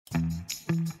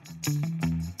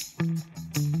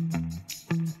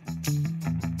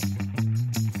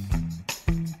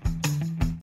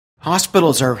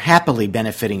Hospitals are happily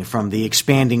benefiting from the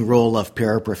expanding role of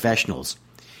paraprofessionals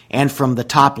and from the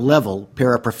top-level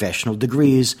paraprofessional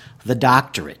degrees, the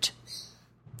doctorate.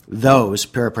 Those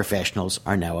paraprofessionals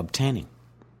are now obtaining.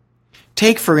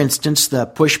 Take, for instance, the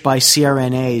push by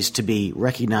CRNAs to be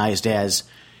recognized as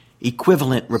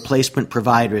equivalent replacement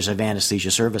providers of anesthesia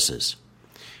services.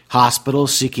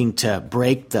 Hospitals seeking to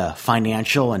break the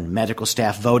financial and medical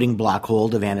staff voting block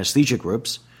hold of anesthesia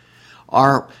groups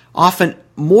are often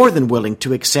more than willing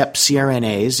to accept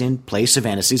CRNAs in place of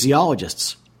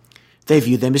anesthesiologists. They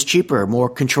view them as cheaper, more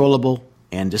controllable,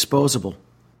 and disposable.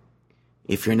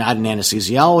 If you're not an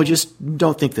anesthesiologist,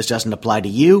 don't think this doesn't apply to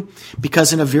you,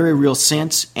 because in a very real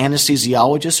sense,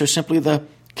 anesthesiologists are simply the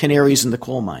canaries in the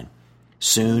coal mine.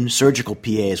 Soon, surgical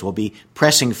PAs will be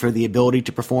pressing for the ability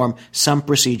to perform some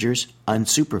procedures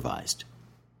unsupervised.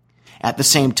 At the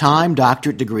same time,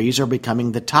 doctorate degrees are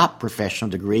becoming the top professional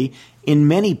degree in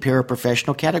many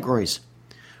paraprofessional categories.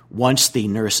 Once the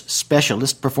nurse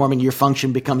specialist performing your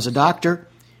function becomes a doctor,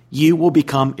 you will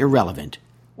become irrelevant,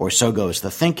 or so goes the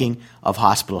thinking of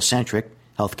hospital-centric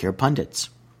healthcare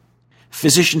pundits.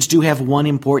 Physicians do have one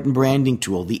important branding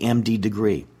tool, the MD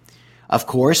degree. Of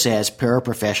course, as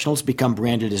paraprofessionals become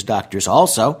branded as doctors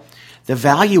also, the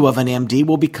value of an MD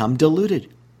will become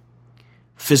diluted.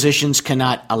 Physicians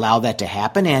cannot allow that to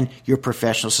happen, and your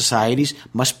professional societies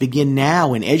must begin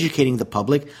now in educating the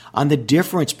public on the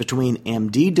difference between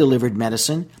MD-delivered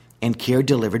medicine and care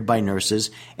delivered by nurses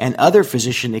and other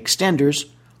physician extenders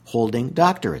holding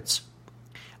doctorates.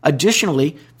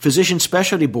 Additionally, physician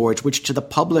specialty boards, which to the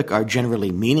public are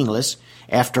generally meaningless,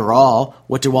 after all,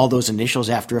 what do all those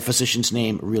initials after a physician's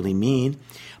name really mean,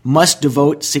 must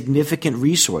devote significant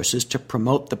resources to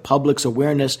promote the public's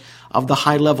awareness of the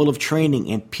high level of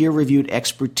training and peer-reviewed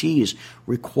expertise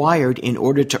required in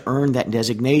order to earn that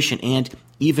designation and,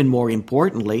 even more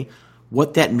importantly,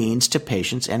 what that means to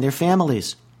patients and their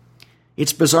families.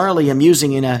 It's bizarrely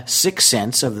amusing in a sick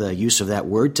sense of the use of that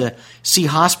word to see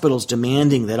hospitals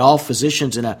demanding that all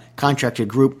physicians in a contracted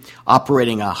group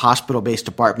operating a hospital-based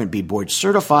department be board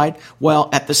certified, while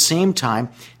at the same time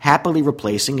happily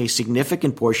replacing a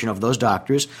significant portion of those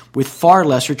doctors with far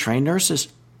lesser trained nurses.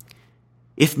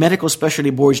 If medical specialty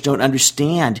boards don't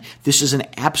understand, this is an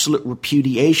absolute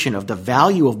repudiation of the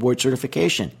value of board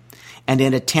certification and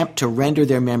an attempt to render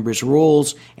their members'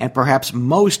 roles, and perhaps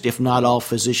most, if not all,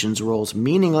 physicians' roles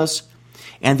meaningless,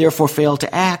 and therefore fail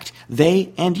to act,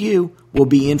 they and you will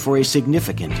be in for a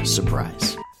significant surprise.